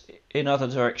forwards in the other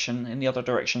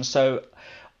direction. So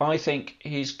I think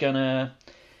he's gonna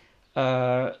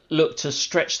look to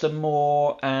stretch them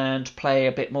more and play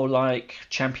a bit more like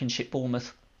Championship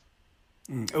Bournemouth.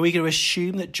 Are we going to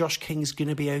assume that Josh King's going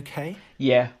to be okay?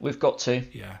 Yeah, we've got to.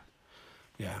 Yeah,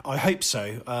 I hope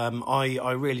so.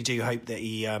 I really do hope that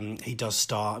he does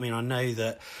start. I mean, I know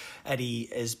that Eddie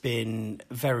has been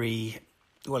he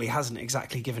hasn't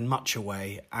exactly given much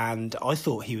away, and I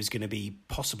thought he was going to be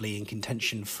possibly in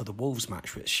contention for the Wolves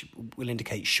match, which will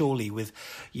indicate surely with,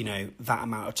 that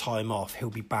amount of time off,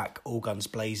 he'll be back all guns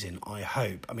blazing, I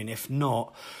hope. I mean, if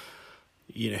not,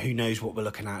 who knows what we're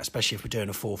looking at, especially if we're doing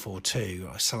a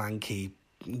 4-4-2, Solanke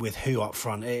with who up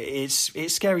front. It's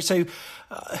scary. So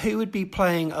who would be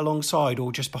playing alongside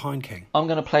or just behind King? I'm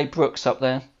going to play Brooks up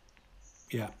there.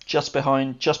 Yeah. Just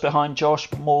behind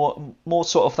Josh. More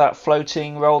sort of that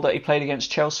floating role that he played against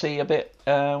Chelsea a bit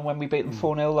when we beat them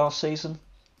 4-0 last season.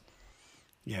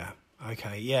 Yeah.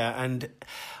 Okay. Yeah. And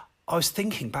I was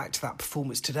thinking back to that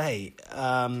performance today.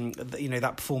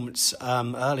 That performance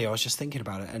earlier. I was just thinking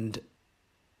about it, and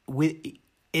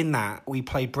in that, we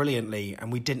played brilliantly, and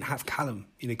we didn't have Callum.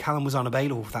 Callum was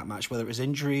unavailable for that match, whether it was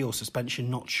injury or suspension,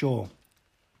 not sure.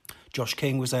 Josh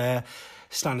King was there.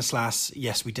 Stanislas,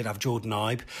 yes, we did have Jordan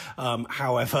Ibe.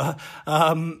 However,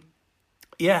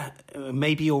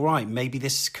 maybe you're right. Maybe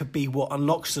this could be what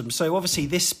unlocks them. So obviously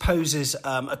this poses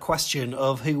a question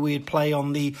of who we'd play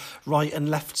on the right and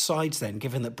left sides then,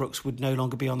 given that Brooks would no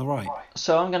longer be on the right.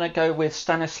 So I'm going to go with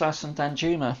Stanislas and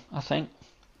Danjuma, I think.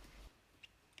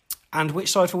 And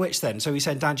which side for which then? So we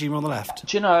said Danjuma on the left.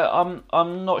 Do you know?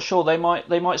 I'm not sure. They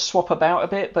might swap about a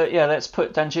bit, but yeah, let's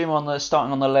put Danjuma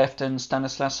starting on the left and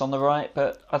Stanislas on the right.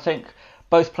 But I think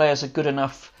both players are good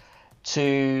enough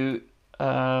to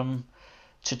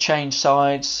change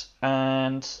sides,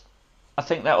 and I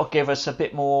think that will give us a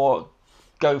bit more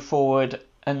go forward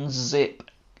and zip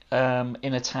in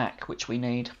attack, which we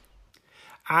need.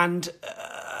 And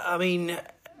I mean,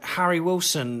 Harry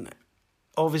Wilson,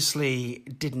 obviously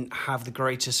didn't have the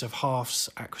greatest of halves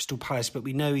at Crystal Palace, but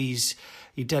we know he's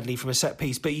deadly from a set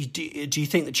piece. But do you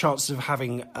think the chances of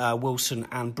having Wilson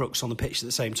and Brooks on the pitch at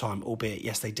the same time, albeit,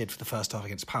 yes, they did for the first half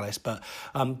against Palace, but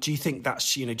do you think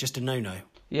that's just a no-no?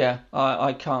 Yeah,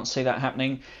 I can't see that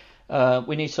happening.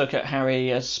 We need to look at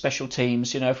Harry as special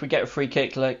teams. If we get a free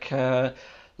kick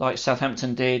like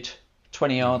Southampton did,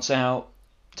 20 yards out,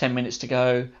 10 minutes to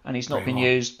go, and he's not been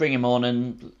used, bring him on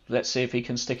and let's see if he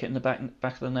can stick it in the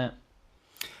back of the net.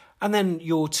 And then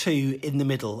your two in the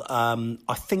middle.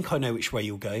 I think I know which way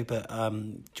you'll go, but do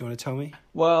you want to tell me?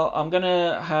 Well, I'm going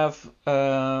to have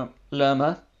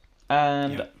Lerma,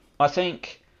 and I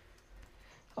think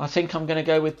I'm going to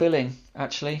go with Billing,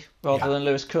 actually, rather than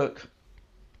Lewis Cook.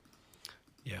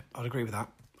 Yeah, I'd agree with that.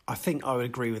 I think I would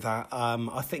agree with that.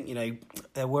 I think,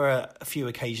 there were a few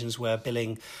occasions where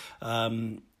Billing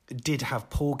did have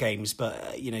poor games,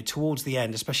 but, towards the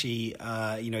end, especially,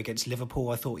 against Liverpool,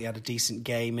 I thought he had a decent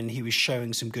game and he was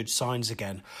showing some good signs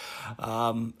again.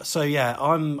 I'm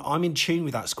in tune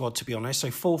with that squad, to be honest. So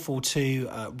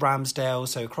 4-4-2, Ramsdale,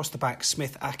 so across the back,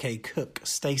 Smith, Ake, Cook,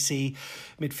 Stacey,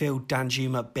 midfield,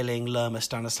 Danjuma, Billing, Lerma,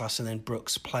 Stanislas, and then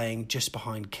Brooks playing just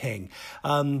behind King.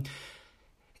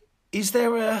 Is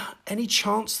there any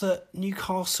chance that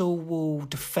Newcastle will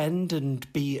defend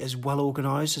and be as well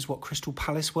organised as what Crystal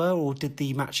Palace were, or did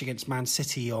the match against Man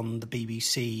City on the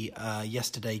BBC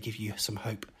yesterday give you some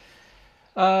hope?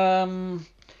 Well,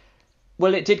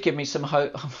 it did give me some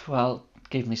hope. Well,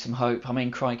 give me some hope. I mean,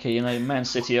 crikey, Man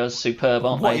City are superb,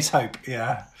 aren't they? What is hope?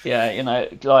 Yeah. Yeah,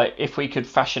 like if we could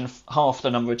fashion half the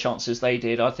number of chances they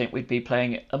did, I think we'd be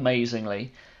playing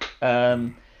amazingly.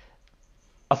 I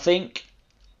think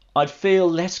I'd feel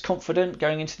less confident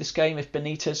going into this game if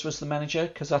Benitez was the manager,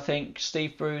 because I think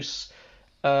Steve Bruce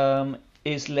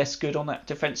is less good on that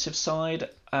defensive side,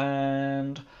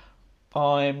 and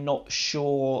I'm not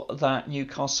sure that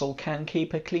Newcastle can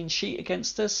keep a clean sheet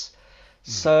against us.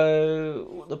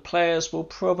 So the players will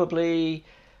probably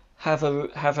have the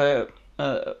right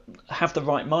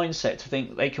mindset to think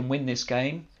that they can win this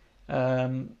game.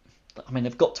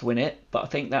 They've got to win it, but I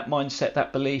think that mindset,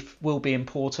 that belief will be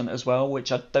important as well,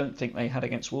 which I don't think they had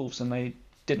against Wolves and they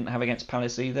didn't have against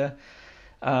Palace either.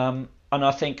 And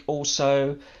I think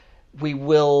also we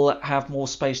will have more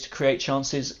space to create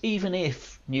chances, even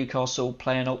if Newcastle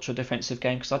play an ultra-defensive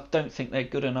game, because I don't think they're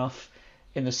good enough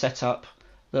in the setup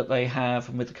that they have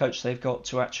and with the coach they've got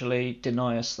to actually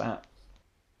deny us that.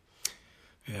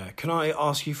 Yeah. Can I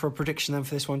ask you for a prediction then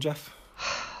for this one, Jeff?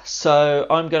 So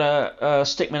I'm going to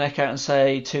stick my neck out and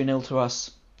say 2-0 to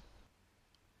us.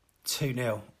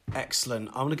 2-0. Excellent.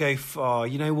 I'm going to go for,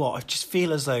 you know what, I just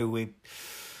feel as though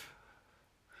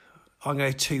I'm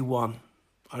going to go 2-1.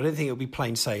 I don't think it'll be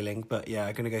plain sailing, but yeah,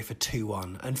 I'm going to go for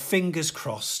 2-1. And fingers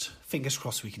crossed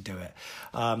we can do it.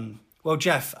 Well,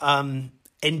 Jeff,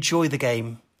 enjoy the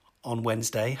game on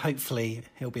Wednesday. Hopefully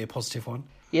it'll be a positive one.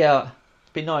 Yeah,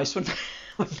 it'd be nice, wouldn't it?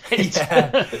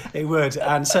 Yeah, it would,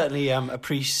 and certainly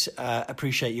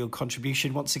appreciate your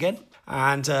contribution once again.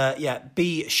 And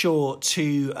be sure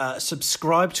to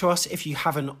subscribe to us if you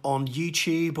haven't on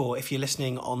YouTube, or if you're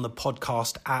listening on the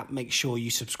podcast app, make sure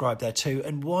you subscribe there too.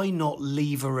 And why not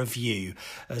leave a review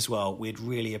as well? We'd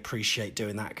really appreciate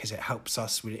doing that because it helps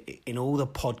us in all the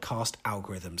podcast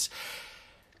algorithms.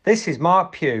 This is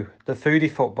Mark Pugh, the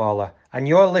foodie footballer, and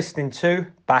you're listening to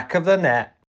Back of the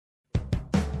Net.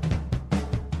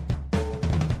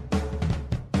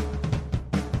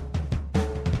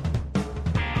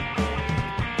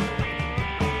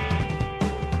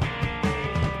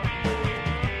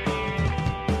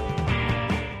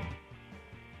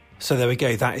 So there we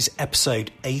go, that is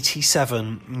episode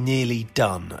 87 nearly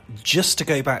done. Just to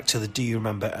go back to the Do You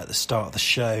Remember at the start of the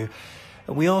show,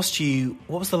 we asked you,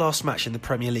 what was the last match in the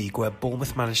Premier League where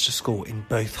Bournemouth managed to score in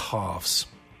both halves?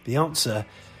 The answer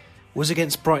was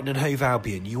against Brighton and Hove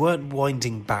Albion. You weren't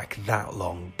winding back that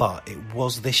long, but it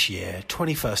was this year,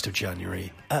 21st of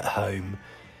January, at home.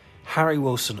 Harry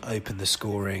Wilson opened the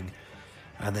scoring,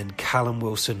 and then Callum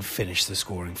Wilson finished the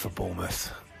scoring for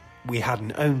Bournemouth. We had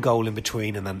an own goal in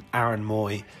between, and then Aaron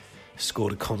Moy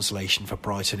scored a consolation for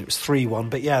Brighton. It was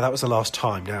 3-1, but yeah, that was the last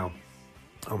time. Now,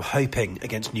 I'm hoping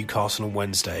against Newcastle on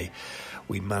Wednesday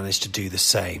we manage to do the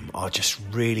same. I just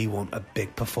really want a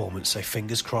big performance, so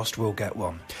fingers crossed we'll get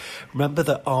one. Remember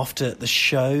that after the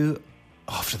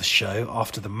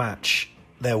match,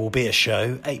 there will be a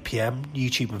show, 8 p.m,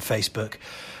 YouTube and Facebook.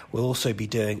 We'll also be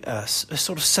doing a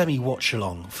sort of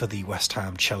semi-watch-along for the West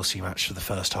Ham-Chelsea match for the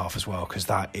first half as well, because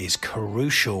that is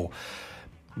crucial.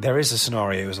 There is a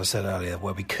scenario, as I said earlier,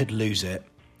 where we could lose it,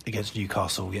 against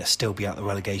Newcastle, yet still be out the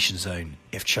relegation zone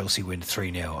if Chelsea win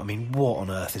 3-0. I mean, what on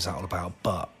earth is that all about?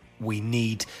 But we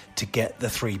need to get the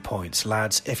 3 points.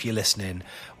 Lads, if you're listening,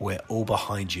 we're all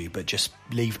behind you, but just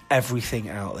leave everything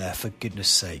out there for goodness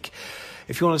sake.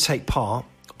 If you want to take part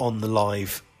on the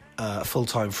live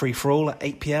full-time free-for-all at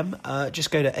 8pm,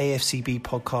 just go to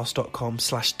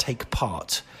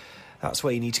afcbpodcast.com/take-part. That's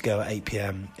where you need to go at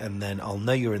 8pm, and then I'll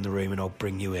know you're in the room and I'll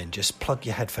bring you in. Just plug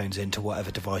your headphones into whatever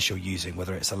device you're using,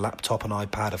 whether it's a laptop, an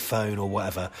iPad, a phone or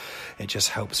whatever. It just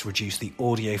helps reduce the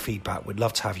audio feedback. We'd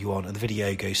love to have you on, and the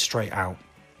video goes straight out.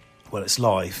 Well, it's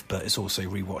live, but it's also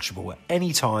rewatchable at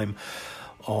any time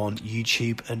on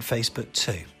YouTube and Facebook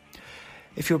too.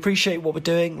 If you appreciate what we're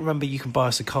doing, remember you can buy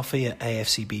us a coffee at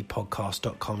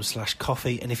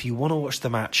afcbpodcast.com/coffee. And if you want to watch the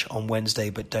match on Wednesday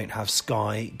but don't have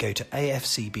Sky, go to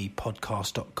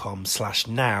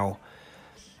afcbpodcast.com/now,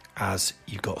 as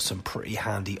you've got some pretty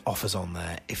handy offers on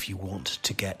there if you want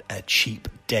to get a cheap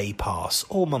day pass,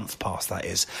 or month pass that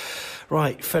is.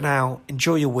 Right, for now,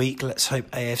 enjoy your week. Let's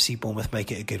hope AFC Bournemouth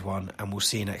make it a good one, and we'll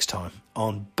see you next time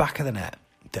on Back of the Net,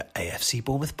 the AFC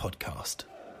Bournemouth podcast.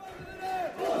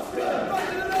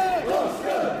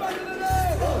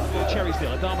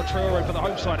 Cherrysdale, Adama Traore for the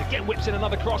home side, again whips in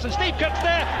another cross, and Steve Cook's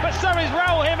there, but so is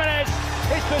Raul Jimenez.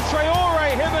 It's the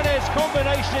Traore-Jimenez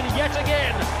combination yet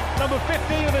again. Number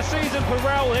 15 of the season for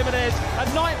Raul Jimenez, a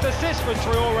 9th assist for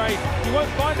Traore. You won't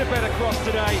find a better cross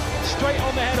today, straight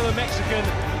on the head of the Mexican,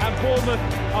 and Bournemouth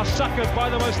are suckered by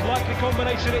the most likely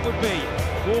combination it would be.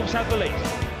 Wolves have the lead.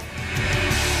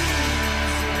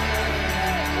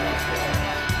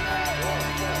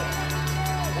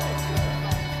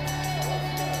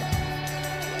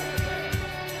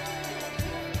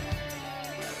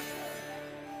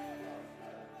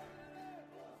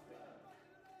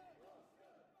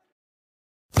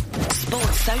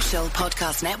 Social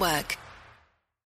Podcast Network.